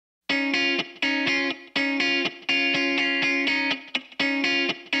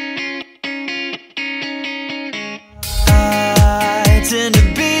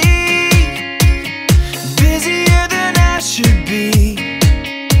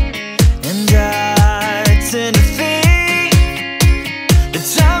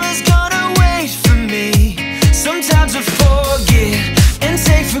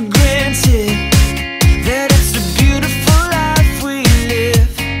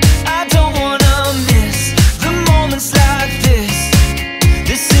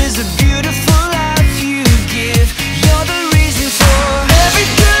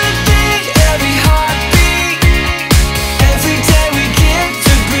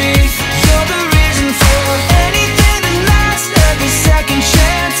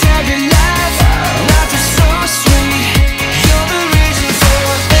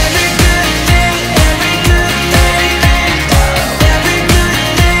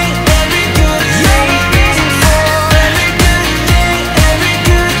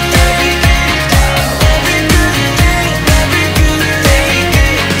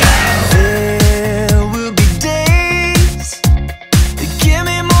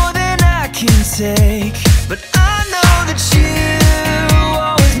take, but I know that you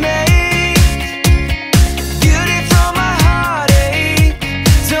always make beauty from my heartache.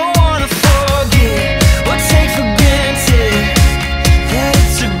 Don't wanna forget or take for granted that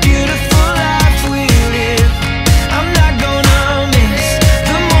it's a beautiful life we live. I'm not gonna miss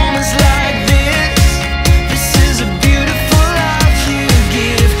the moments like this. This is a beautiful life you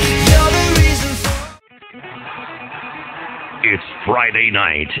give. You're the reason for. It's Friday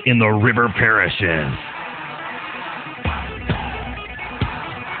night in the River Parishes.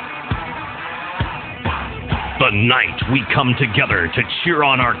 The night we come together to cheer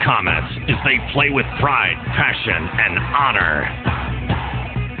on our Comets as they play with pride, passion, and honor.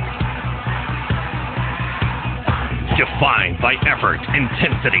 Defined by effort,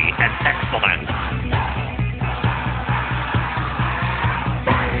 intensity, and excellence.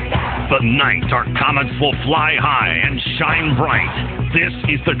 The night our Comets will fly high and shine bright. This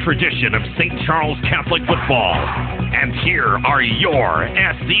is the tradition of St. Charles Catholic football. And here are your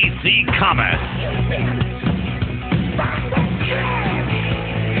SCC Comets.